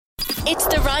It's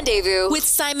The Rendezvous with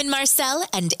Simon Marcel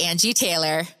and Angie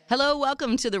Taylor. Hello,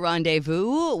 welcome to The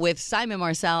Rendezvous with Simon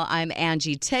Marcel. I'm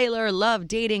Angie Taylor. Love,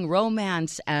 dating,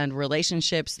 romance, and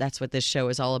relationships. That's what this show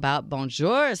is all about.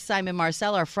 Bonjour, Simon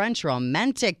Marcel, our French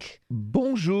romantic.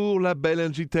 Bonjour, la belle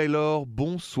Angie Taylor.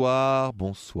 Bonsoir,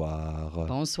 bonsoir.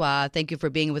 Bonsoir. Thank you for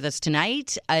being with us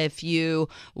tonight. If you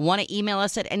want to email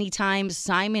us at any time,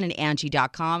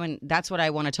 simonandangie.com. And that's what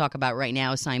I want to talk about right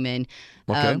now, Simon.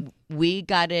 Okay. We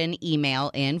got an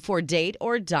email in for Date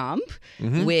or Dump,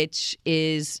 which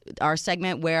is our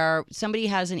segment where somebody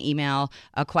has an email,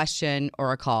 a question,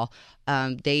 or a call.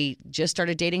 They just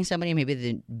started dating somebody.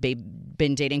 Maybe they've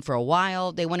been dating for a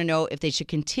while. They want to know if they should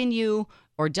continue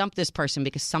or dump this person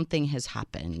because something has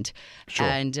happened. Sure.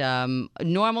 And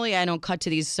normally I don't cut to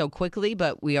these so quickly,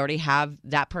 but we already have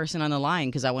that person on the line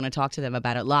because I want to talk to them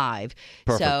about it live.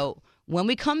 Perfect. So when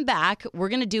we come back, we're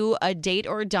going to do a date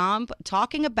or dump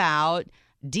talking about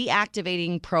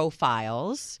deactivating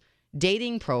profiles,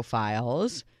 dating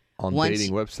profiles. On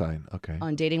dating website, okay.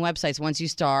 On dating websites, once you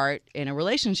start in a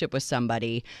relationship with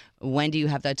somebody, when do you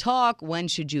have that talk? When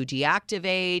should you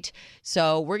deactivate?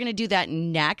 So we're going to do that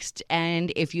next.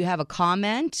 And if you have a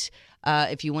comment,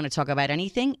 if you want to talk about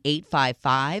anything,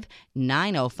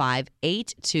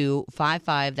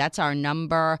 855-905-8255. That's our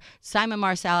number. Simon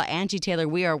Marcel, Angie Taylor,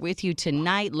 we are with you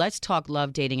tonight. Let's talk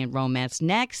love, dating, and romance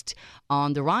next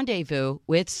on The Rendezvous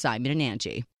with Simon and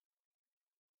Angie.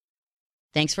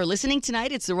 Thanks for listening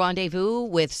tonight. It's The Rendezvous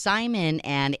with Simon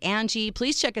and Angie.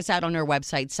 Please check us out on our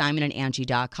website,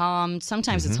 simonandangie.com.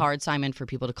 Sometimes it's hard, Simon, for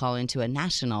people to call into a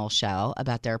national show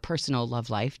about their personal love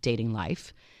life, dating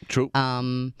life. True.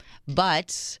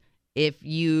 But if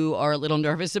you are a little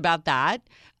nervous about that,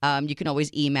 you can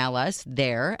always email us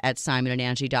there at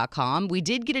simonandangie.com. We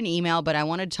did get an email, but I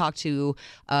want to talk to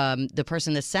the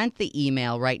person that sent the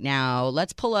email right now.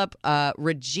 Let's pull up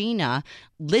Regina,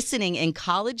 listening in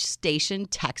College Station,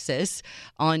 Texas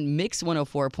on Mix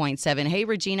 104.7. Hey,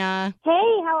 Regina.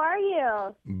 Hey, how are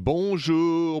you?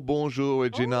 Bonjour,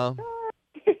 Regina.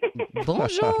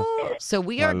 Bonjour. So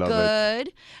we are I love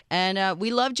good. And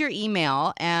we loved your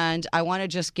email. And I want to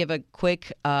just give a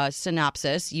quick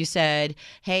synopsis. You said,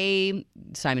 hey,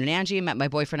 Simon and Angie, I met my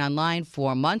boyfriend online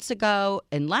 4 months ago.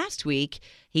 And last week,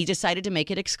 he decided to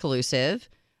make it exclusive.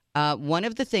 One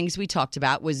of the things we talked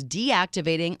about was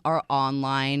deactivating our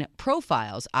online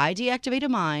profiles. I deactivated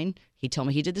mine. He told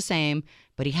me he did the same,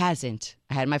 but he hasn't.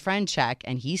 I had my friend check,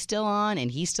 and he's still on,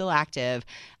 and he's still active.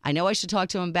 I know I should talk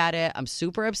to him about it. I'm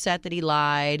super upset that he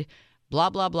lied, blah,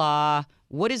 blah, blah.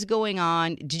 What is going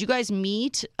on? Did you guys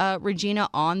meet, Regina,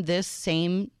 on this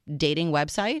same dating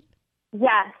website?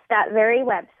 Yes, that very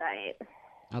website.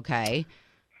 Okay.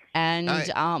 And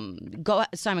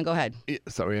Simon, go ahead.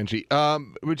 Sorry, Angie.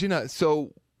 Regina,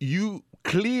 so you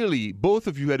clearly, both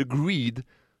of you had agreed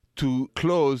to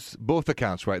close both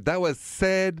accounts, right? That was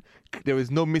said. There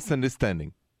is no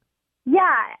misunderstanding.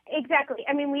 Yeah, exactly.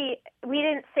 I mean, we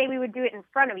didn't say we would do it in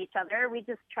front of each other. We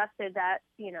just trusted that,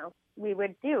 we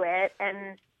would do it.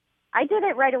 And I did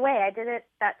it right away. I did it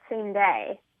that same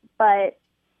day. But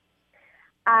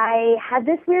I had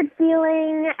this weird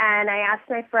feeling, and I asked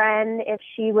my friend if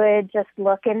she would just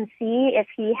look and see if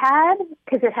he had,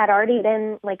 because it had already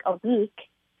been like a week,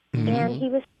 and he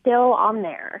was still on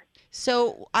there.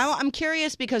 So I'm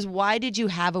curious because why did you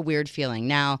have a weird feeling?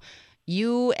 Now,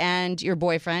 you and your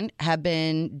boyfriend have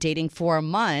been dating for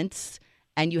months,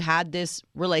 and you had this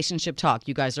relationship talk.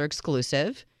 You guys are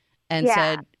exclusive, and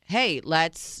said, hey,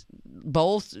 let's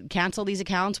both cancel these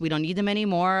accounts. We don't need them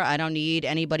anymore. I don't need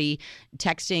anybody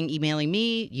texting, emailing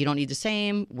me. You don't need the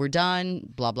same. We're done,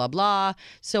 blah, blah, blah.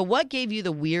 So what gave you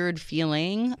the weird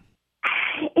feeling?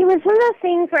 It was one of those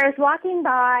things where I was walking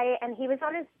by and he was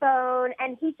on his phone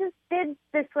and he just did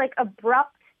this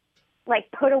abrupt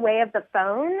put away of the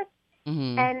phone.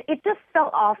 And it just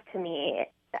felt off to me.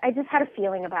 I just had a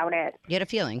feeling about it. You had a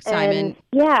feeling, Simon. And,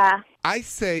 yeah. I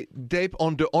say, Dave,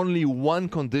 under only one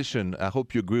condition, I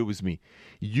hope you agree with me.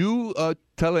 You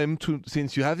tell him,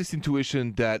 since you have this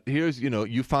intuition that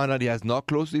you found out he has not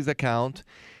closed his account,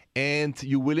 and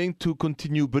you're willing to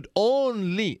continue, but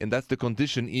only, and that's the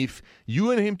condition, if you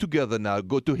and him together now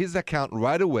go to his account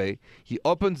right away, he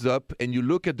opens up and you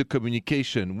look at the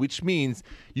communication, which means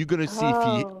you're going to see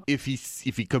if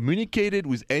he communicated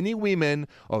with any women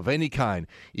of any kind.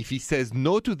 If he says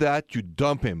no to that, you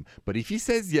dump him. But if he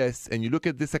says yes, and you look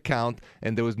at this account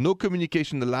and there was no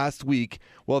communication the last week,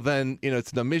 well then,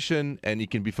 it's an omission and he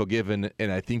can be forgiven,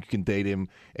 and I think you can date him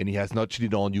and he has not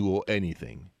cheated on you or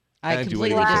anything. I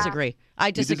completely disagree.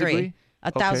 I disagree. You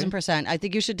disagree? 1,000%. I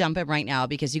think you should dump him right now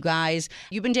because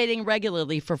you've been dating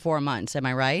regularly for 4 months. Am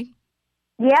I right?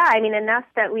 Yeah, I mean, enough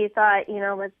that we thought,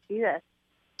 let's do this.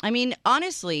 I mean,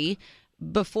 honestly,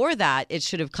 before that, it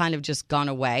should have kind of just gone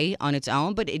away on its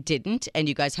own, but it didn't. And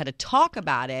you guys had to talk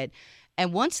about it.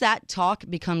 And once that talk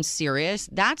becomes serious,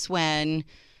 that's when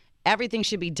everything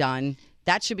should be done.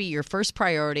 That should be your first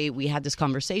priority. We had this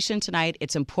conversation tonight.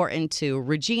 It's important to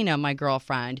Regina, my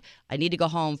girlfriend. I need to go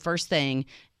home first thing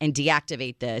and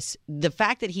deactivate this. The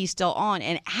fact that he's still on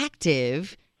and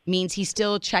active means he's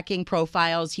still checking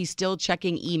profiles. He's still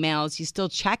checking emails. He's still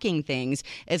checking things.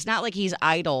 It's not like he's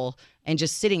idle and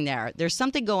just sitting there. There's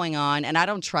something going on, and I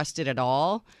don't trust it at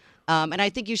all. And I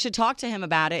think you should talk to him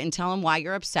about it and tell him why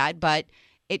you're upset. But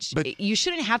you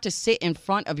shouldn't have to sit in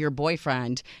front of your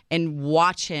boyfriend and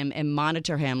watch him and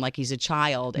monitor him like he's a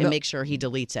child and make sure he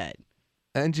deletes it.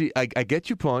 Angie, I get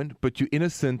your point, but you're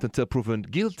innocent until proven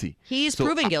guilty. He's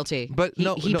proven guilty. But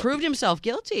he proved himself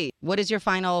guilty. What is your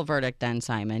final verdict then,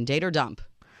 Simon? Date or dump?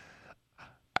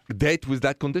 Date with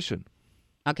that condition.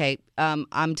 Okay,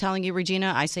 I'm telling you,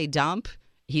 Regina, I say dump.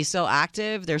 He's still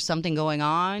active. There's something going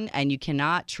on, and you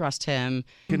cannot trust him.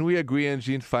 Can we agree,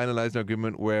 Angie, and finalize an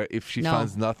agreement where if she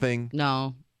finds nothing,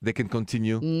 they can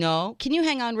continue? No. Can you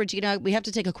hang on, Regina? We have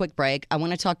to take a quick break. I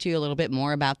want to talk to you a little bit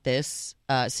more about this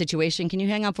situation. Can you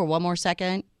hang on for one more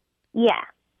second? Yeah.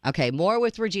 Okay, more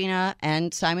with Regina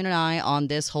and Simon and I on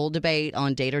this whole debate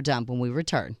on date or dump when we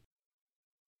return.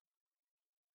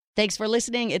 Thanks for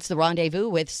listening. It's The Rendezvous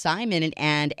with Simon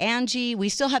and Angie. We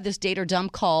still have this date or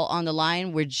dump call on the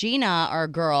line. Regina, our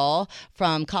girl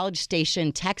from College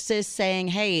Station, Texas, saying,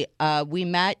 hey, we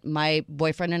met, my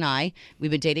boyfriend and I. We've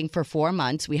been dating for 4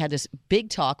 months. We had this big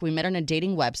talk. We met on a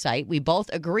dating website. We both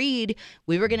agreed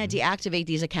we were going to deactivate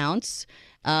these accounts.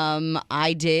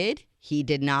 I did. He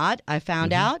did not. I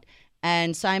found out.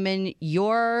 And Simon,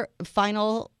 your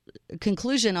final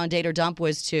conclusion on date or dump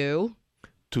was to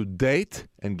date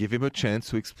and give him a chance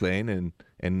to explain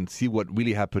and see what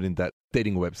really happened in that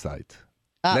dating website.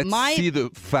 Let's see the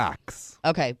facts.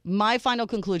 Okay. My final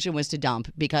conclusion was to dump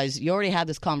because you already had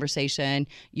this conversation.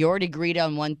 You already agreed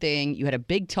on one thing. You had a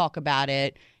big talk about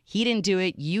it. He didn't do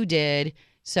it. You did.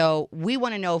 So we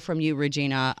want to know from you,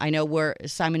 Regina. I know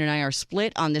Simon and I are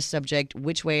split on this subject.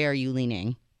 Which way are you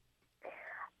leaning?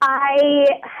 I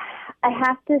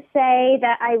have to say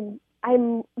that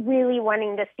I'm really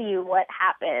wanting to see what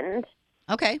happened.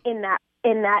 Okay. In that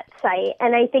site.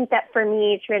 And I think that for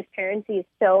me, transparency is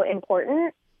so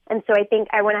important. And so I think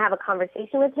I want to have a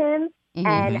conversation with him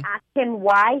and ask him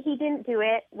why he didn't do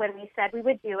it when we said we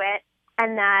would do it.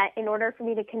 And that in order for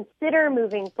me to consider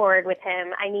moving forward with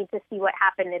him, I need to see what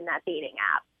happened in that dating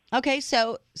app. Okay.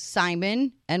 So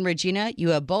Simon and Regina, you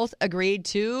have both agreed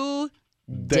to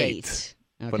date.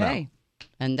 Okay.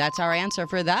 And that's our answer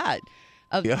for that.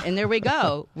 And there we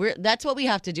go. That's what we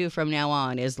have to do from now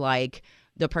on is like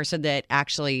the person that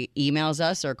actually emails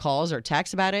us or calls or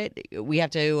texts about it, we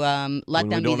have to let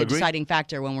them be the deciding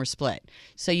factor when we're split.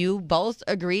 So you both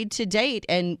agreed to date.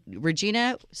 And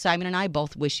Regina, Simon, and I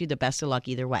both wish you the best of luck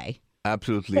either way.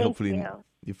 Absolutely. Thank Hopefully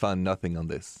you found nothing on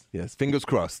this. Yes. Fingers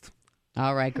crossed.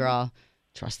 All right, girl.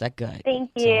 Trust that gut.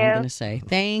 Thank you. That's all I'm going to say.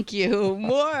 Thank you.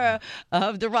 More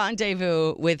of The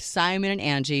Rendezvous with Simon and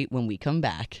Angie when we come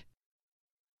back.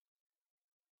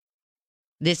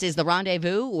 This is The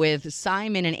Rendezvous with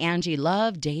Simon and Angie.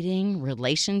 Love, dating,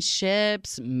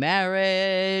 relationships,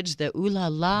 marriage, the ooh la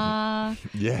la.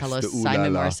 Yes, hello, the ooh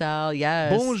Simon la la. Marcel.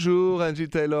 Yes. Bonjour, Angie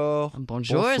Taylor.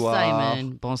 Bonjour, Bonsoir.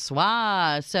 Simon.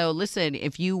 Bonsoir. So listen,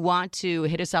 if you want to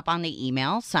hit us up on the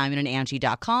email,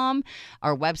 simonandangie.com.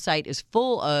 Our website is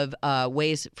full of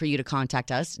ways for you to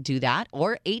contact us. Do that.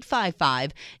 Or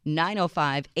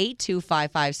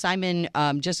 855-905-8255. Simon,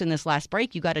 just in this last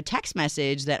break, you got a text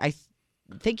message that I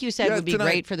think you said would be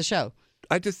great for the show.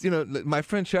 I just, my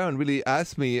friend Sharon really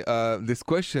asked me this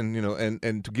question,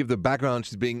 and to give the background,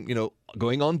 she's been,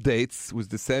 going on dates with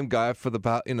the same guy for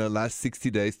the last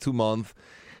 60 days, 2 months.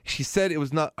 She said it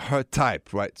was not her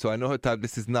type, right? So I know her type.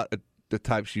 This is not the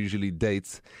type she usually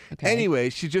dates. Okay. Anyway,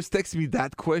 she just texted me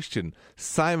that question.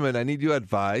 Simon, I need your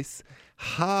advice.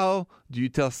 How do you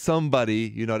tell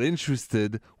somebody you're not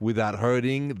interested without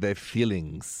hurting their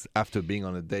feelings after being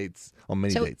on many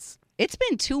dates? It's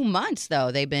been 2 months,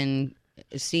 though. They've been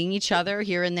seeing each other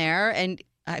here and there. And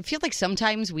I feel like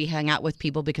sometimes we hang out with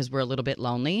people because we're a little bit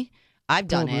lonely. I've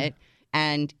done it.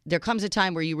 And there comes a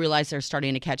time where you realize they're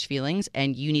starting to catch feelings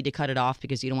and you need to cut it off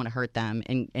because you don't want to hurt them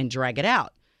and drag it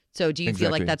out. So do you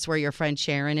feel like that's where your friend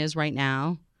Sharon is right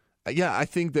now? Yeah, I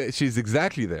think that she's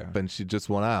exactly there. And she just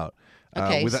went out.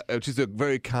 Okay. She's a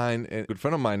very kind and good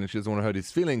friend of mine, and she doesn't want to hurt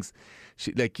his feelings.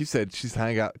 She, like you said, she's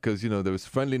hanging out because, there was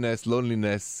friendliness,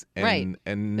 loneliness, and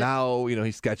now,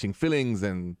 he's catching feelings,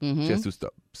 and she has to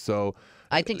stop. So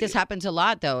I think this happens a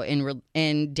lot, though,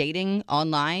 in dating,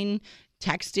 online,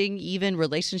 texting, even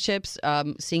relationships,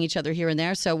 seeing each other here and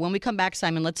there. So when we come back,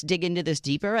 Simon, let's dig into this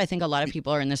deeper. I think a lot of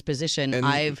people are in this position. And-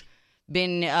 I've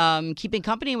been keeping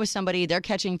company with somebody. They're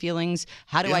catching feelings.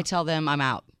 How do I tell them I'm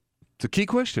out? It's a key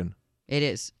question. It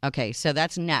is. Okay, so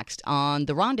that's next on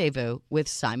The Rendezvous with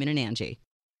Simon and Angie.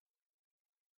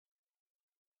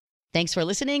 Thanks for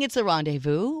listening. It's The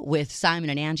Rendezvous with Simon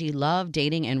and Angie. Love,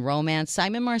 dating, and romance.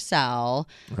 Simon Marcel.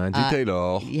 Angie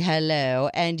Taylor. Hello.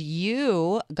 And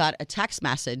you got a text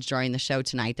message during the show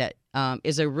tonight that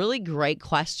is a really great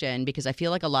question because I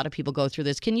feel like a lot of people go through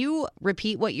this. Can you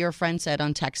repeat what your friend said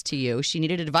on text to you? She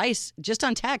needed advice just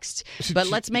on text, but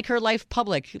let's make her life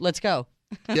public. Let's go.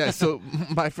 Yeah, so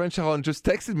my friend Sharon just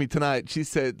texted me tonight. She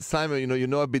said, Simon, you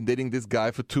know I've been dating this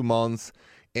guy for 2 months,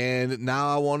 and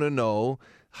now I want to know,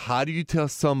 how do you tell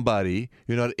somebody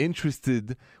you're not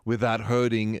interested without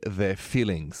hurting their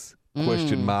feelings?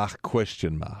 Question mark,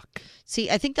 question mark. See,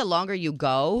 I think the longer you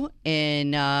go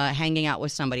in hanging out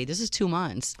with somebody, this is 2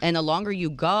 months, and the longer you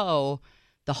go,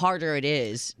 the harder it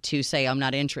is to say, I'm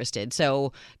not interested.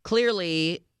 So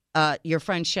clearly, your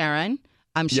friend Sharon,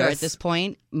 I'm sure Yes. at this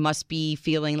point, must be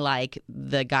feeling like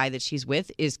the guy that she's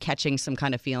with is catching some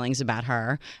kind of feelings about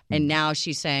her. And now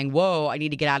she's saying, whoa, I need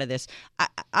to get out of this.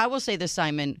 I will say this,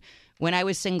 Simon. When I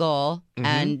was single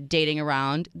and dating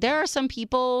around, there are some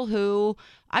people who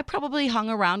I probably hung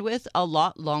around with a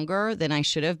lot longer than I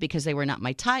should have because they were not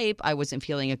my type. I wasn't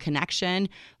feeling a connection,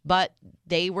 but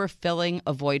they were filling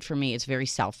a void for me. It's very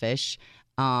selfish.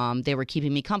 They were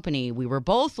keeping me company. We were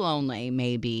both lonely,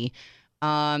 maybe.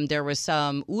 There was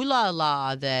some ooh la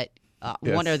la that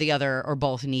one or the other or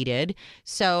both needed.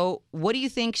 So what do you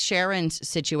think Sharon's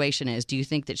situation is? Do you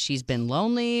think that she's been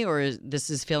lonely or this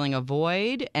is filling a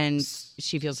void and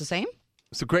she feels the same?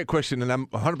 It's a great question, and I'm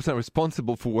 100%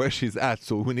 responsible for where she's at,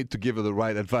 so we need to give her the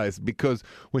right advice. Because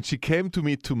when she came to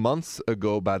me 2 months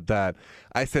ago about that,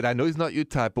 I said, I know he's not your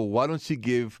type, but why don't you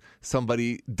give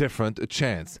somebody different a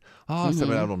chance? Oh, I said,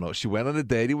 I don't know. She went on a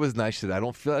date. He was nice. She said, I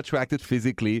don't feel attracted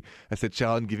physically. I said,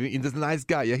 Sharon, he's a nice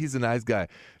guy. Yeah, he's a nice guy.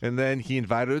 And then he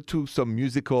invited her to some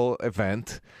musical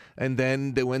event, and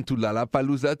then they went to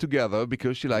Lollapalooza together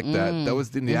because she liked that. That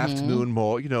was in the afternoon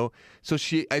more, So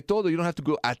I told her, you don't have to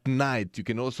go at night. You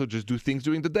can also just do things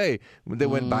during the day. When they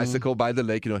went bicycle by the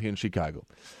lake, here in Chicago.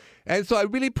 And so I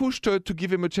really pushed her to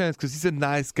give him a chance because he's a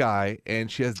nice guy and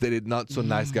she has dated not so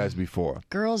nice guys before.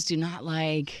 Girls do not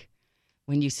like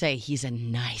when you say he's a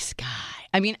nice guy.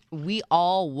 I mean, we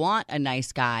all want a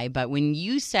nice guy, but when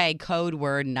you say code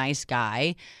word nice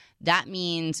guy, that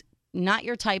means not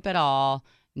your type at all,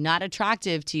 not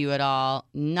attractive to you at all,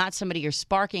 not somebody you're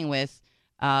sparking with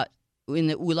in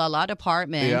the ooh la la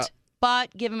department. Yeah.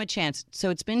 But give him a chance. So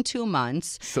it's been 2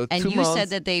 months. So and 2 you months. said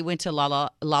that they went to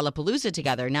Lollapalooza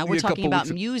together. Now we're Yeah, a talking couple about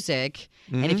weeks- music.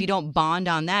 And if you don't bond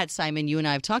on that, Simon, you and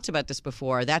I have talked about this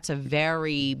before. That's a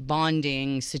very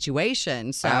bonding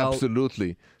situation. So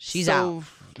Absolutely. she's out.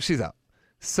 She's out.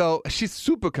 So she's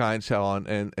super kind, Sharon,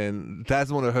 and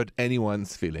doesn't want to hurt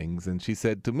anyone's feelings. And she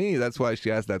said to me, that's why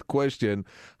she asked that question,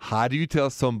 how do you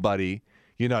tell somebody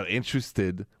you're not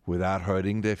interested without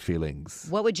hurting their feelings?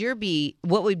 What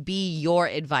would be your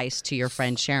advice to your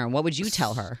friend Sharon? What would you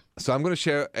tell her? So I'm going to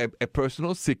share a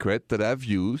personal secret that I've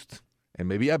used and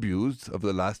maybe abused over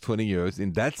the last 20 years.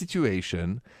 In that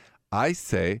situation, I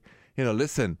say,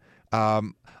 listen,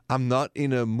 I'm not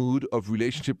in a mood of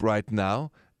relationship right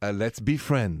now. Let's be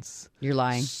friends. You're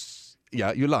lying.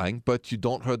 Yeah, you're lying, but you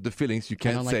don't hurt the feelings. You I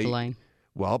can't don't say, like the lying.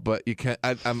 well, but you can't.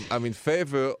 I'm in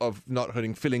favor of not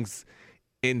hurting feelings.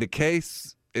 In the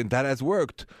case, and that has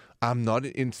worked. I'm not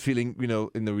in feeling,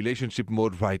 in the relationship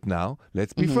mode right now.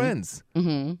 Let's be friends.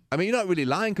 Mm-hmm. I mean, you're not really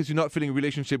lying because you're not feeling a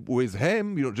relationship with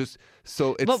him. You don't just.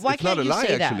 So it's, But why it's not can't a you lie,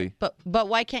 say actually. that? But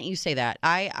why can't you say that?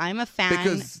 I'm a fan.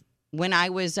 Because When I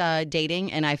was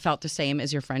dating and I felt the same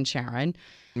as your friend Sharon,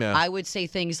 yeah. I would say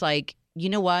things like, you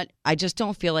know what? I just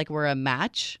don't feel like we're a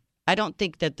match. I don't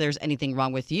think that there's anything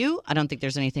wrong with you. I don't think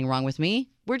there's anything wrong with me.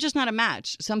 We're just not a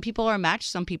match. Some people are a match.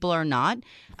 Some people are not.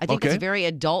 I think it's Okay. a very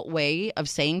adult way of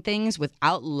saying things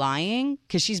without lying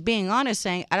because she's being honest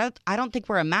saying, I don't think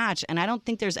we're a match. And I don't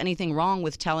think there's anything wrong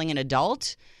with telling an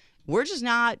adult. We're just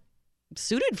not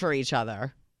suited for each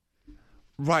other.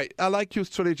 Right. I like your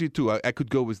strategy too. I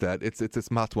could go with that. It's a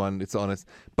smart one. It's honest.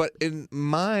 But in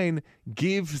mine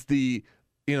gives the,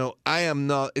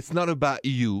 it's not about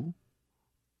you.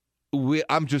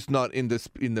 I'm just not in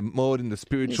the mode, in the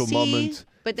spiritual See? moment.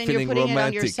 But then you're feeling putting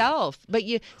romantic. it on yourself. But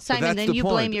Simon, that's then the you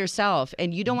blame point. yourself,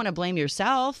 and you don't want to blame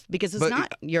yourself because it's But-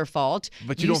 not your fault.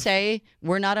 but you you don't- say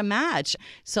we're not a match.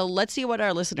 So let's see what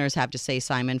our listeners have to say,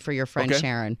 Simon, for your friend Okay.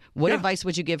 Sharon. What Yeah. advice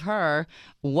would you give her?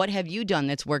 What have you done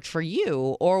that's worked for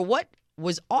you, or what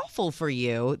was awful for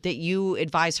you that you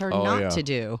advise her Oh, not yeah. to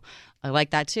do? I like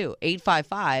that too.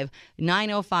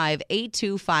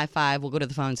 855-905-8255. We'll go to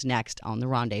the phones next on The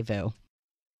Rendezvous.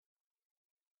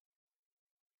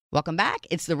 Welcome back.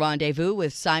 It's The Rendezvous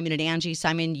with Simon and Angie.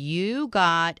 Simon, you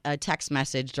got a text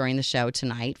message during the show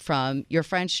tonight from your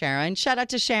friend Sharon. Shout out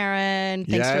to Sharon.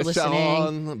 Thanks for listening.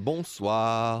 Sharon.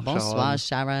 Bonsoir. Bonsoir, Sharon.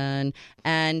 Sharon.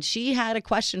 And she had a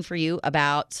question for you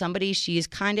about somebody she's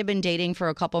kind of been dating for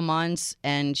a couple months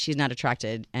and she's not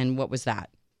attracted. And what was that?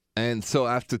 And so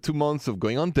after 2 months of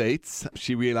going on dates,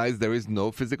 she realized there is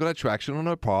no physical attraction on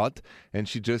her part. And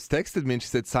she just texted me and she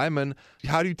said, Simon,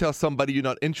 how do you tell somebody you're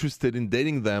not interested in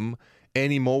dating them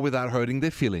anymore without hurting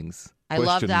their feelings? I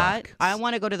love Question that. mark. I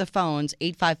want to go to the phones,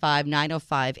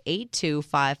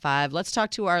 855-905-8255. Let's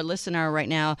talk to our listener right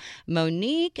now,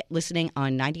 Monique, listening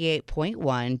on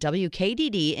 98.1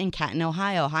 WKDD in Canton,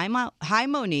 Ohio. Hi,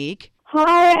 Monique.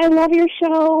 Hi, I love your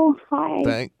show.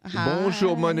 Hi. Hi.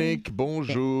 Bonjour, Monique.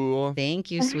 Bonjour.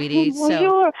 Thank you, sweetie. So,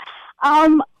 Bonjour. I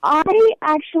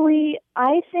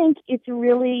think it's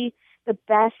really the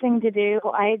best thing to do.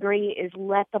 I agree, is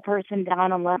let the person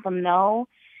down and let them know.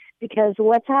 Because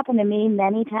what's happened to me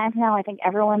many times now, I think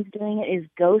everyone's doing it, is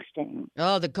ghosting.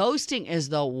 oh, the ghosting is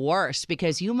the worst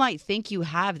because you might think you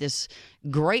have this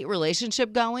great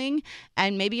relationship going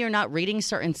and maybe you're not reading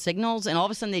certain signals and all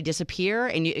of a sudden they disappear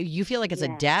and you feel like it's a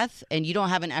Yeah. death and you don't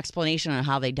have an explanation on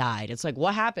how they died. It's like,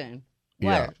 what happened?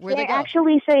 Where? Yeah. Where'd They they go?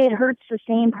 actually say it hurts the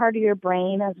same part of your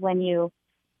brain as when you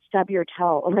stub your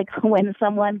toe. Like when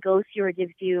someone ghosts you or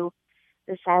gives you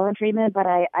the silent treatment. But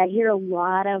I hear a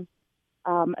lot of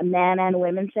men and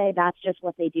women say that's just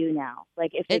what they do now.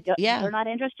 Like if they're not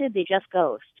interested, they just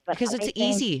ghost. But Because I it's think-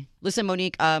 easy. Listen,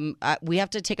 Monique, we have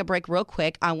to take a break real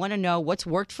quick. I want to know what's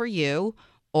worked for you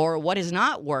or what has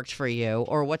not worked for you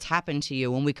or what's happened to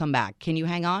you when we come back. Can you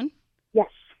hang on? Yes.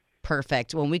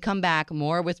 Perfect. When we come back,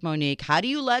 more with Monique. How do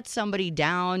you let somebody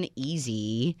down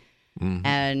easy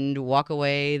and walk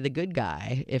away the good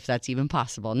guy, if that's even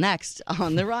possible? Next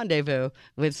on The Rendezvous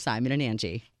with Simon and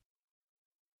Angie.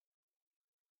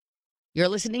 You're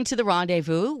listening to The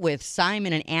Rendezvous with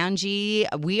Simon and Angie.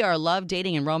 We are Love,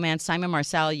 Dating, and Romance. Simon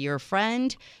Marcel, your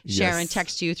friend. Sharon Yes.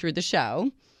 texted you through the show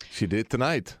She did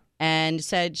tonight. and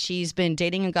said she's been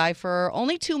dating a guy for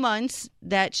only 2 months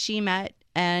that she met,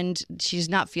 and she's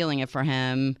not feeling it for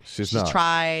him. She's not.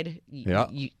 tried. Yeah.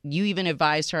 You even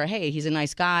advised her, hey, he's a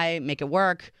nice guy, make it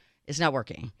work. It's not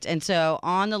working. And so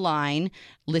on the line,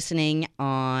 listening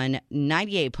on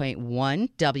 98.1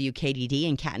 WKDD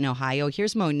in Canton, Ohio,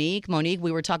 here's Monique. Monique,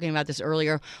 we were talking about this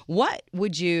earlier. What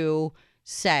would you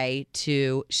say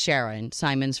to Sharon,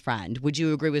 Simon's friend? Would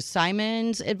you agree with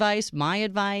Simon's advice, my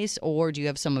advice, or do you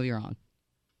have some of your own?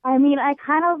 I mean, I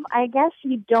guess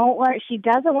she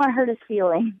doesn't want hurt his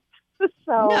feelings.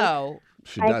 So No.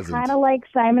 She I doesn't. kind of like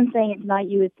Simon saying it's not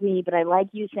you, it's me, but I like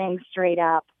you saying straight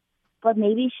up. But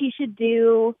maybe she should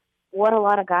do what a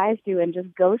lot of guys do and just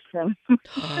ghost them.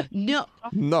 No.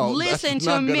 No, Listen that's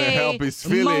to not me, gonna help his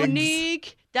feelings.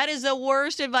 Monique. That is the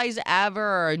worst advice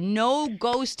ever. No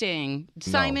ghosting.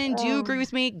 Simon, do you agree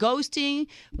with me? Ghosting.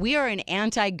 We are an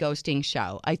anti-ghosting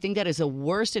show. I think that is the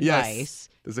worst advice. Yes.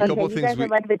 There's a couple of you things guys are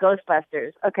like the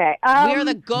Ghostbusters. Okay. We are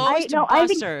the I think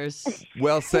Ghostbusters.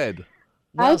 well said.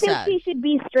 Well I think said. she should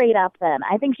be straight up then.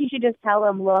 I think she should just tell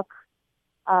him, look,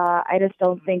 I just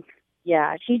don't think,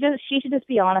 she should just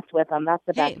be honest with him. That's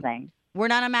the Hey. best thing. We're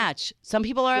not a match. Some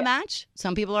people are a match.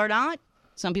 Some people are not.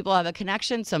 Some people have a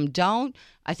connection. Some don't.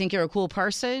 I think you're a cool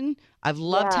person. I've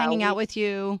loved Yeah, hanging out with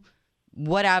you.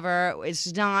 Whatever.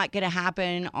 It's not going to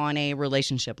happen on a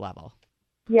relationship level.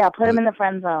 Yeah, put him in the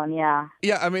friend zone, yeah.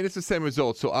 Yeah, I mean, it's the same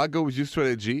result. So I'll go with your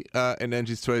strategy and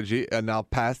Angie's strategy, and I'll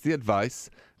pass the advice.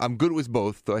 I'm good with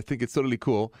both, so I think it's totally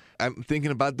cool. I'm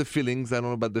thinking about the feelings. I don't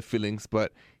know about the feelings,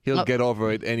 but he'll get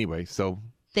over it anyway. So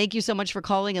Thank you so much for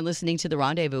calling and listening to The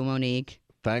Rendezvous, Monique.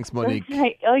 thanks, Monique.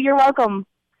 Right. Oh, you're welcome.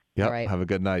 Yep, All right. have a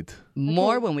good night.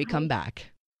 More when we come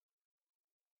back.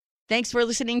 Thanks for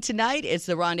listening tonight. It's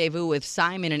The Rendezvous with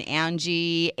Simon and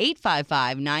Angie,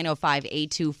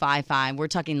 855-905-8255. We're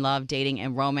talking love, dating,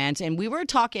 and romance. And we were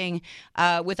talking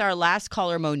with our last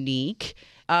caller, Monique.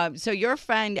 So your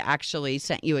friend actually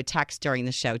sent you a text during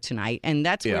the show tonight, and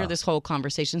that's where Yeah. this whole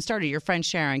conversation started. Your friend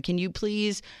Sharon, can you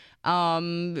please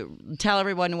tell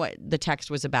everyone what the text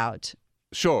was about?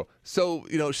 Sure. So,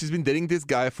 she's been dating this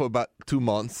guy for about 2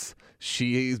 months.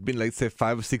 She's been, like, say,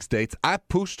 5 or 6 dates. I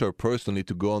pushed her personally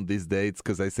to go on these dates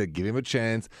because I said, give him a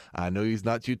chance. I know he's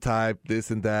not your type, this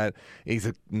and that. He's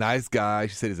a nice guy.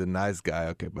 She said he's a nice guy.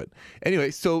 Okay, but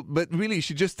anyway, but really,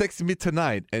 she just texted me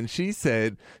tonight and she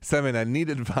said, Simon, I need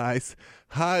advice.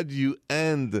 How do you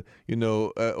end,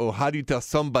 or how do you tell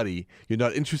somebody you're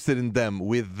not interested in them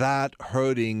without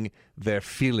hurting their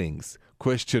feelings?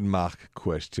 Question mark.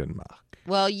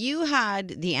 Well, you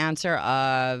had the answer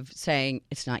of saying,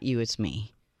 it's not you, it's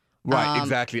me. Right,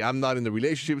 exactly. I'm not in the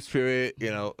relationship spirit,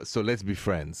 so let's be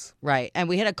friends. Right. And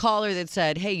we had a caller that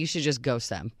said, hey, you should just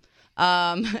ghost them,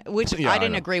 which Yeah, I I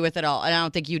didn't know. agree with at all. And I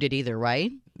don't think you did either,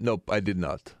 right? Nope, I did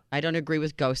not. I don't agree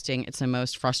with ghosting. It's the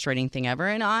most frustrating thing ever.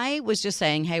 And I was just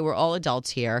saying, hey, we're all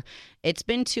adults here. It's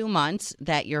been 2 months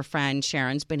that your friend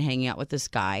Sharon's been hanging out with this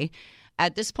guy.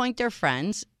 At this point, they're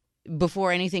friends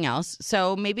before anything else.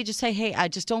 So maybe just say, hey, I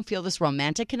just don't feel this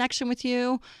romantic connection with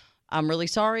you. I'm really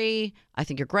sorry. I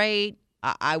think you're great.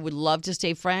 I would love to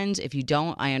stay friends. If you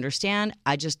don't, I understand.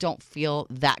 I just don't feel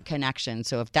that connection.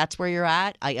 So if that's where you're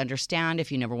at, I understand.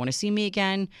 If you never want to see me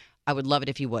again, I would love it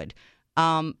if you would.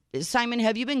 Simon,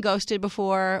 have you been ghosted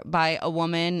before by a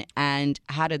woman, and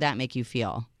how did that make you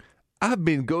feel? I've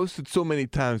been ghosted so many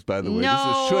times, by the way. No This is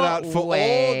a shout out for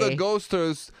way. all the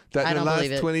ghosters that I in the don't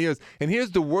believe last it. 20 years. And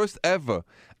here's the worst ever.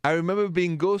 I remember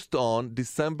being ghosted on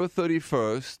December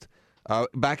 31st,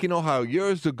 back in Ohio,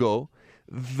 years ago.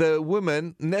 The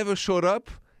woman never showed up,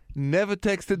 never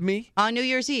texted me On New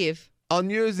Year's Eve. on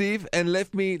New Year's Eve, and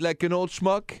left me like an old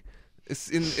schmuck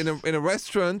in a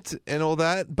restaurant and all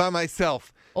that by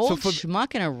myself. Old so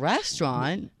schmuck in a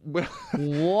restaurant? well,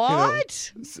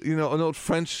 What? an old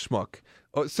French schmuck.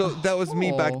 So that was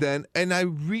me back Oh. then, and I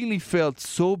really felt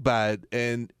so bad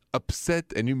and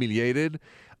upset and humiliated.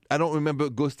 I don't remember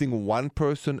ghosting one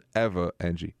person ever,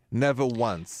 Angie. Never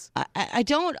once. I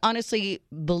don't honestly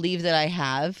believe that I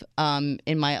have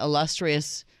in my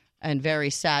illustrious and very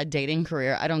sad dating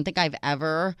career. I don't think I've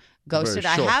ever ghosted.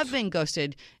 Very I short. have been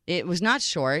ghosted. It was not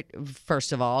short,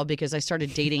 first of all, because I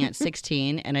started dating at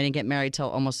 16 and I didn't get married till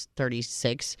almost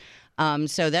 36.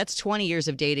 So that's 20 years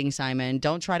of dating, Simon.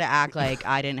 Don't try to act like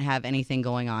I didn't have anything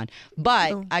going on.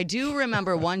 But I do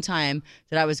remember one time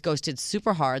that I was ghosted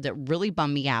super hard that really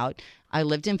bummed me out. I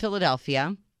lived in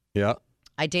Philadelphia. Yeah.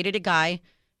 I dated a guy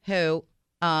who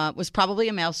was probably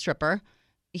a male stripper.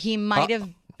 He might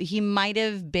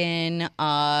have been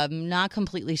not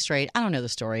completely straight. I don't know the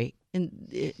story.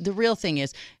 And the real thing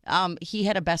is, he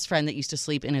had a best friend that used to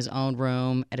sleep in his own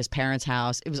room at his parents'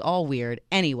 house. It was all weird.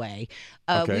 Anyway,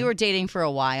 Okay. we were dating for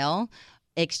a while,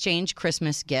 exchanged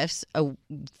Christmas gifts. A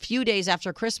few days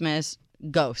after Christmas,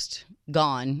 ghost,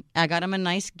 gone. I got him a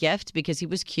nice gift because he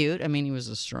was cute. I mean, he was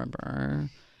a stripper.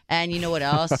 And you know what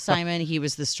else, Simon? He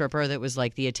was the stripper that was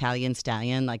like the Italian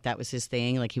stallion. Like that was his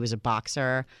thing. Like he was a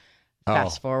boxer.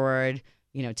 Fast forward,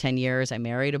 10 years, I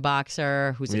married a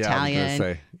boxer who's Yeah, Italian. I was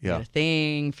gonna say, yeah. Got a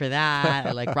thing for that.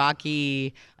 I like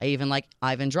Rocky. I even like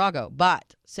Ivan Drago.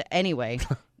 But so anyway,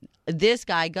 this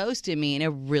guy ghosted me, and it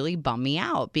really bummed me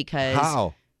out because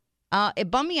How?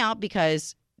 it bummed me out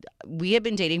because we had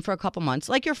been dating for a couple months,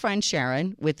 like your friend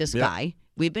Sharon with this Yeah. guy.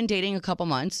 We've been dating a couple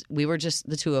months. We were just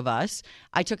the two of us.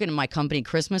 I took him to my company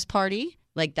Christmas party.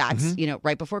 Like that's,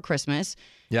 right before Christmas.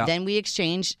 Yeah. Then we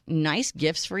exchanged nice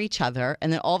gifts for each other.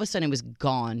 And then all of a sudden it was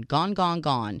gone.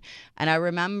 And I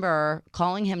remember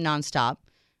calling him nonstop.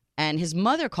 And his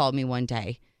mother called me one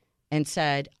day and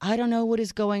said, I don't know what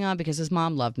is going on, because his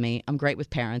mom loved me. I'm great with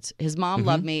parents. His mom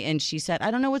loved me. And she said,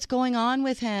 I don't know what's going on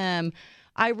with him.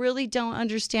 I really don't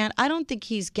understand. I don't think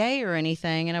he's gay or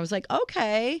anything. And I was like,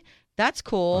 okay, that's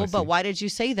cool. I see. But why did you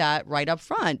say that right up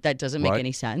front? That doesn't make Right.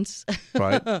 any sense.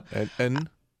 Right? and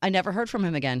I never heard from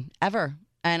him again, ever.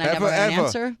 And I Ever, never got an ever?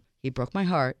 answer. He broke my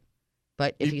heart.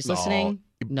 But if He- he's no, listening,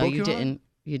 he no, broke you your heart? didn't.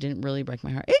 You didn't really break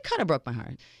my heart. It kind of broke my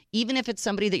heart. Even if it's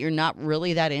somebody that you're not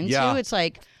really that into, Yeah. it's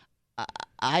like,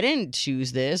 I didn't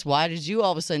choose this. Why did you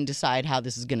all of a sudden decide how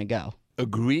this is going to go?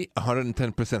 agree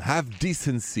 110%. Have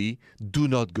decency. Do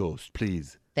not ghost,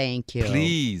 please. Thank you.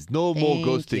 Please. No more Thank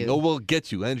ghosting. you. Or we'll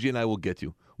get you. Angie and I will get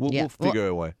you. We'll Yeah. figure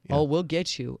a way. Yeah. Oh, we'll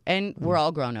get you. And we're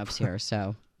all grown-ups here,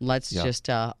 so let's Yeah. just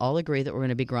all agree that we're going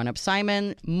to be grown-ups.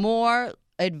 Simon, more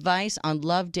advice on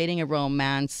love, dating, and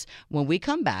romance when we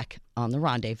come back on The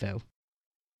Rendezvous.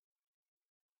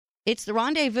 It's The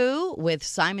Rendezvous with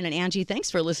Simon and Angie. Thanks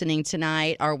for listening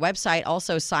tonight. Our website,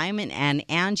 also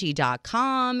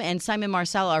simonandangie.com. And Simon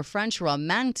Marcel, our French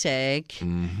romantic.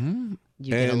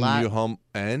 You get a lot.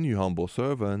 Your humble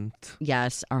servant.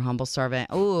 Yes, our humble servant.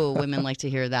 Oh, women like to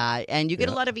hear that. And you get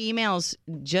a lot of emails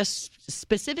just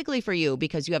specifically for you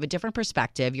because you have a different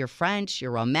perspective. You're French,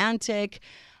 you're romantic,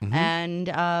 and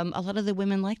a lot of the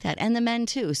women like that, and the men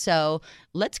too. So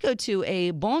let's go to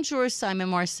a Bonjour Simon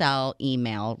Marcel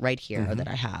email right here that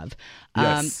I have.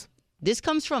 Yes. This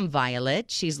comes from Violet.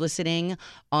 She's listening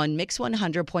on Mix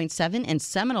 100.7 in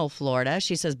Seminole, Florida.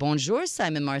 She says, Bonjour,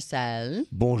 Simon Marcel.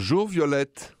 Bonjour,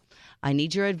 Violette. I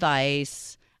need your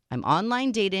advice. I'm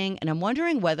online dating, and I'm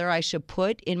wondering whether I should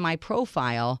put in my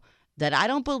profile that I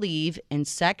don't believe in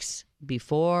sex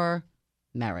before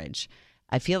marriage.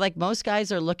 I feel like most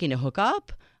guys are looking to hook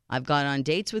up. I've gone on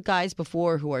dates with guys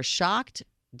before who are shocked,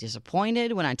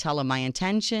 disappointed when I tell them my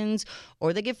intentions,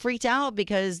 or they get freaked out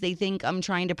because they think I'm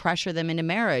trying to pressure them into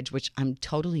marriage, which I'm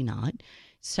totally not.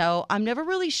 So I'm never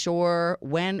really sure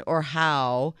when or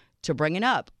how to bring it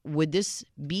up. Would this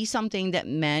be something that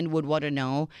men would want to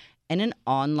know in an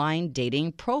online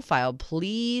dating profile?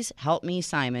 Please help me,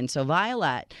 Simon. So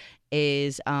Violet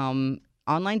is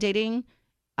online dating,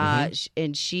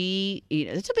 and she,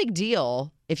 it's a big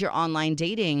deal if you're online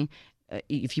dating.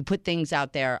 If you put things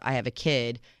out there, I have a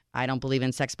kid, I don't believe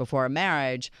in sex before a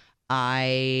marriage,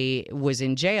 I was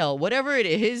in jail, whatever it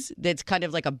is, that's kind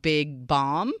of like a big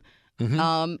bomb.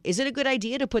 Is it a good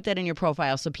idea to put that in your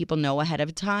profile so people know ahead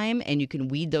of time and you can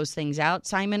weed those things out?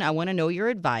 Simon, I want to know your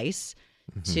advice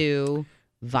to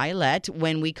Violet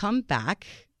when we come back.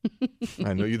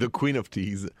 I know you're the queen of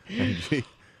teas, Angie.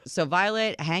 So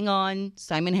Violet, hang on.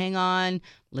 Simon, hang on.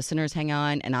 Listeners, hang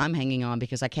on. And I'm hanging on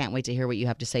because I can't wait to hear what you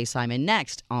have to say, Simon,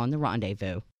 next on The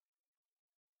Rendezvous.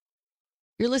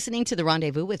 You're listening to The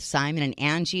Rendezvous with Simon and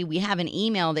Angie. We have an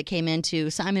email that came into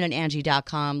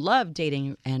simonandangie.com. Love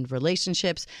dating and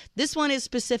relationships. This one is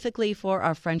specifically for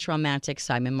our French romantic,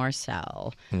 Simon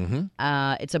Marcel.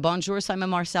 It's a Bonjour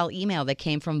Simon Marcel email that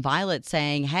came from Violet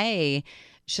saying, hey,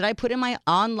 should I put in my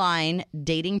online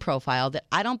dating profile that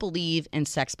I don't believe in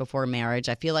sex before marriage?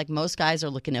 I feel like most guys are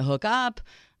looking to hook up.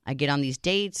 I get on these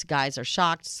dates. Guys are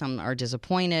shocked. Some are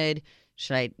disappointed.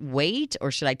 Should I wait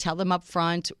or should I tell them up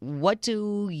front? What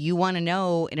do you want to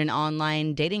know in an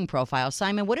online dating profile?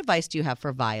 Simon, what advice do you have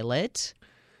for Violet?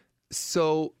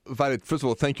 So, Violet, first of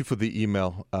all, thank you for the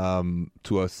email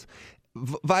to us.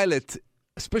 Violet,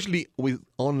 especially with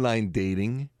online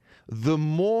dating, the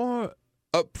more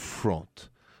upfront,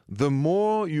 the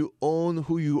more you own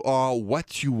who you are,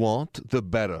 what you want, the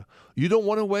better. You don't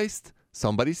want to waste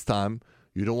somebody's time.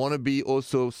 You don't want to be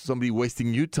also somebody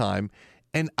wasting your time.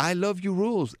 And I love your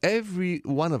rules. Every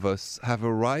one of us have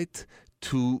a right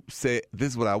to say, this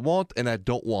is what I want and I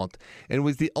don't want. And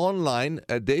with the online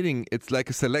dating, it's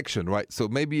like a selection, right? So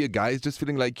maybe a guy is just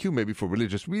feeling like you, maybe for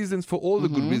religious reasons, for all the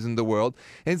good reasons in the world,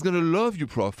 and he's going to love your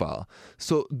profile.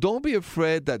 So don't be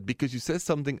afraid that because you said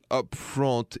something up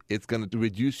front, it's going to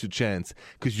reduce your chance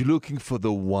because you're looking for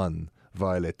the one,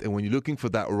 Violet. And when you're looking for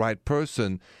that right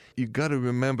person, you got to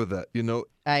remember that, you know.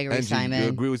 I agree, Angie, Simon. You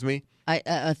agree with me?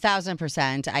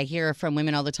 1,000%. I hear from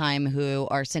women all the time who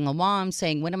are single moms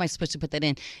saying, when am I supposed to put that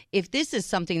in? If this is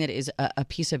something that is a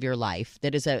piece of your life,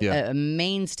 that is a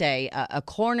mainstay, a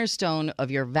cornerstone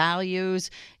of your values,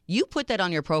 you put that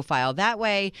on your profile. That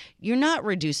way, you're not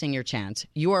reducing your chance.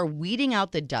 You are weeding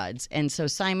out the duds. And so,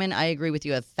 Simon, I agree with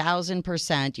you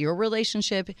 1,000%. Your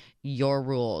relationship, your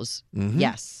rules.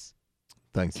 Yes.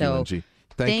 Thank you, Angie.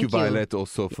 Thank you, Violet,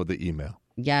 also for the email.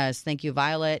 Yes, thank you,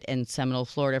 Violet in Seminole,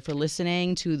 Florida, for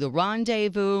listening to The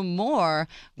Rendezvous. More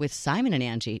with Simon and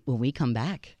Angie when we come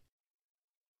back.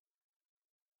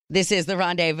 This is The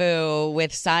Rendezvous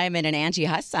with Simon and Angie.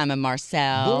 Hi, Simon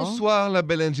Marcel. Bonsoir, la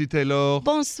belle Angie Taylor.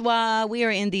 Bonsoir. We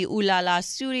are in the Ooh La La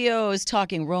studios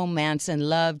talking romance and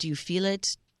love. Do you feel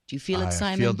it? Do you feel it,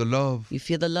 Simon? I feel the love. You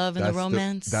feel the love and the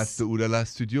romance? That's the Ooh La La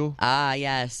studio. Ah,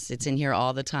 yes. It's in here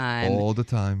all the time. All the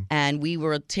time. And we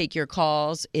will take your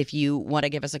calls. If you want to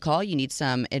give us a call, you need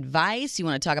some advice, you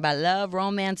want to talk about love,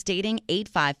 romance, dating,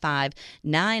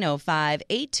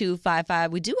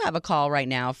 855-905-8255. We do have a call right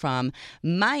now from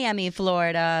Miami,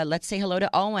 Florida. Let's say hello to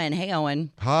Owen. Hey,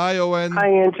 Owen. Hi, Owen. Hi,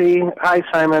 Angie. Hi,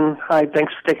 Simon. Hi,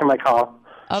 thanks for taking my call.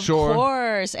 Of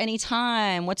course.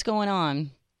 Anytime. What's going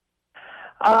on?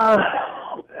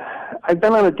 I've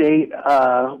been on a date.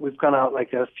 We've gone out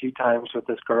like a few times with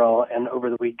this girl, and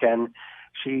over the weekend,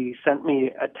 she sent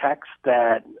me a text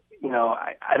that, you know,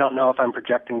 I don't know if I'm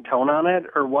projecting tone on it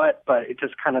or what, but it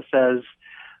just kind of says,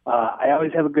 I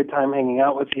always have a good time hanging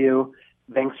out with you.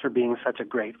 Thanks for being such a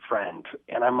great friend.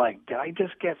 And I'm like, did I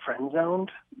just get friend zoned?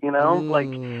 You know, like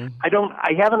I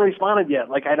haven't responded yet.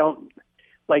 Like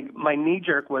my knee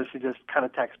jerk was to just kind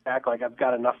of text back, like I've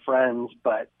got enough friends,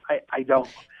 but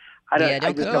I don't, Yeah, I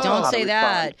don't just don't know how to say respond.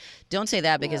 that. Don't say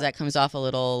that because that comes off a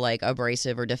little like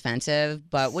abrasive or defensive.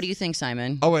 But what do you think,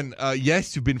 Simon? Oh, and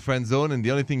yes, you've been friend zoned, and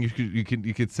the only thing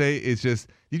you could say is just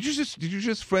did you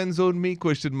just friend zone me?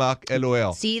 Question mark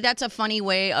LOL. See, that's a funny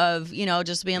way of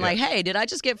just being like, hey, did I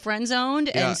just get friend zoned?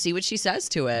 Yeah. And see what she says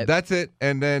to it. That's it,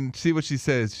 and then see what she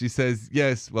says. She says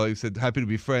yes. Well, you said happy to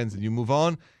be friends, and you move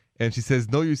on. And she says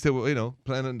no. You say well,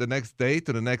 plan on the next date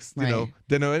or the next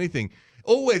dinner or anything.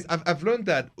 Always, I've learned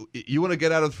that you want to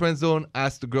get out of the friend zone,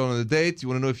 ask the girl on a date. You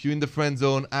want to know if you're in the friend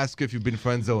zone, ask her if you've been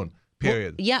friend zone.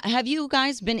 Period. Well, yeah. Have you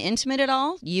guys been intimate at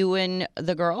all? You and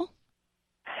the girl?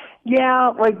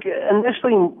 Yeah, like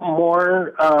initially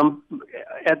more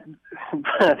at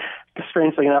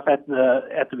strangely enough at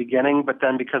the beginning, but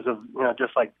then because of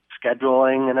just like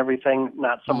scheduling and everything,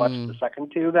 not so much the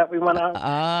second two that we went out.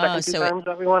 Second two times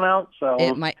that we went out. So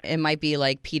it might be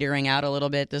like petering out a little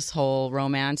bit, this whole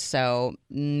romance. So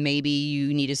maybe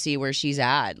you need to see where she's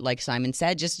at. Like Simon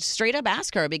said, just straight up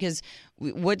ask her because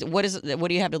what do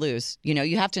you have to lose?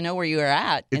 You have to know where you are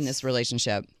at in this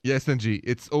relationship. Yes, NG.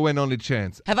 It's Owen only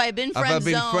chance. Have I been friend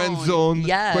zoned? Have I been friend zoned?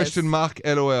 Yes. Question mark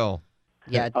LOL.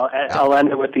 Yeah. I'll end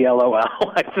it with the LOL.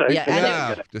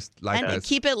 Just like that.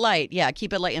 Keep it light. Yeah,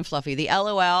 keep it light and fluffy. The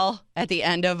LOL at the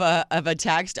end of a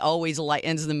text always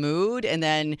lightens the mood, and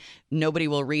then nobody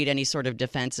will read any sort of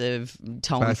defensive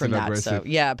tone from that. So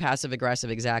yeah, passive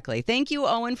aggressive, exactly. Thank you,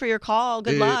 Owen, for your call.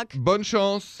 Good luck. Bonne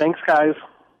chance. Thanks, guys.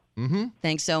 Mm-hmm.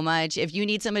 Thanks so much. If you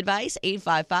need some advice,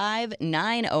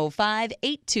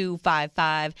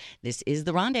 855-905-8255. This is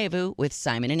The Rendezvous with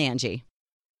Simon and Angie.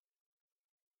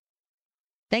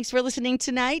 Thanks for listening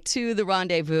tonight to The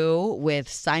Rendezvous with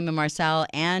Simon Marcel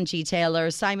and Angie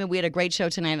Taylor. Simon, we had a great show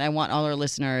tonight, and I want all our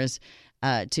listeners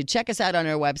to check us out on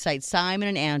our website,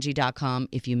 simonandangie.com,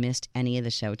 if you missed any of the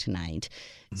show tonight.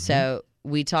 Mm-hmm. So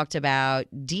we talked about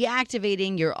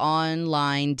deactivating your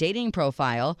online dating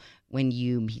profile when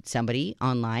you meet somebody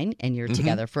online and you're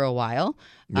together for a while.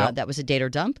 Yep. That was a date or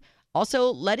dump.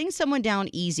 Also, letting someone down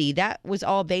easy. That was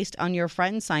all based on your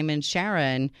friend, Simon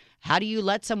Sharon. How do you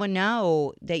let someone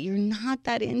know that you're not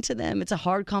that into them? It's a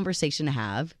hard conversation to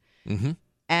have. Mm-hmm.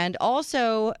 And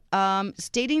also,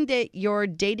 stating that your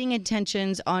dating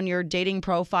intentions on your dating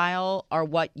profile are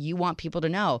what you want people to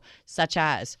know, such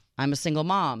as, I'm a single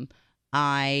mom.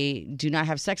 I do not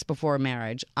have sex before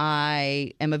marriage.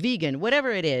 I am a vegan, whatever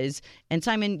it is. And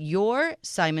Simon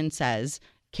Says,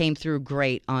 came through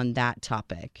great on that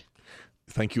topic.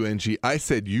 Thank you, Angie. I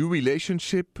said, you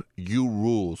relationship, you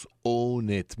rules, own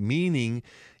it. Meaning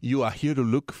you are here to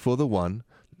look for the one,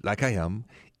 like I am.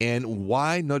 And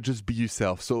why not just be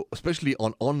yourself? So especially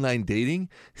on online dating,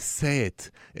 say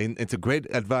it. And it's a great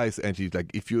advice, Angie.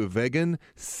 Like if you're a vegan,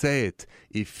 say it.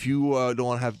 If you don't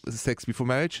want to have sex before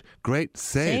marriage, great,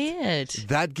 say it.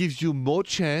 That gives you more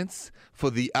chance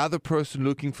for the other person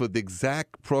looking for the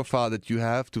exact profile that you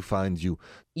have to find you.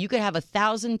 You could have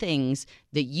 1,000 things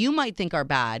that you might think are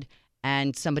bad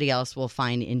and somebody else will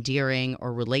find endearing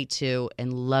or relate to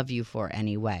and love you for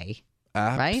anyway.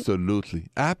 Absolutely. Right?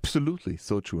 Absolutely.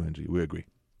 So true, Angie. We agree.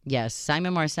 Yes.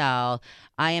 Simon Marcel.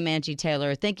 I am Angie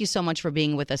Taylor. Thank you so much for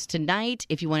being with us tonight.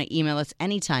 If you want to email us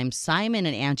anytime,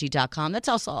 simonandangie.com. That's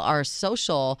also our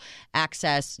social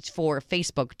access for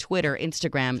Facebook, Twitter,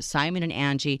 Instagram, Simon and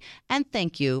Angie. And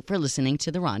thank you for listening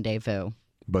to The Rendezvous.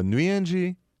 Bonne nuit,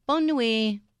 Angie. Bonne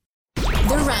nuit.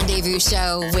 The Rendezvous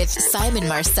Show with Simon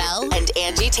Marcel and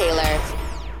Angie Taylor.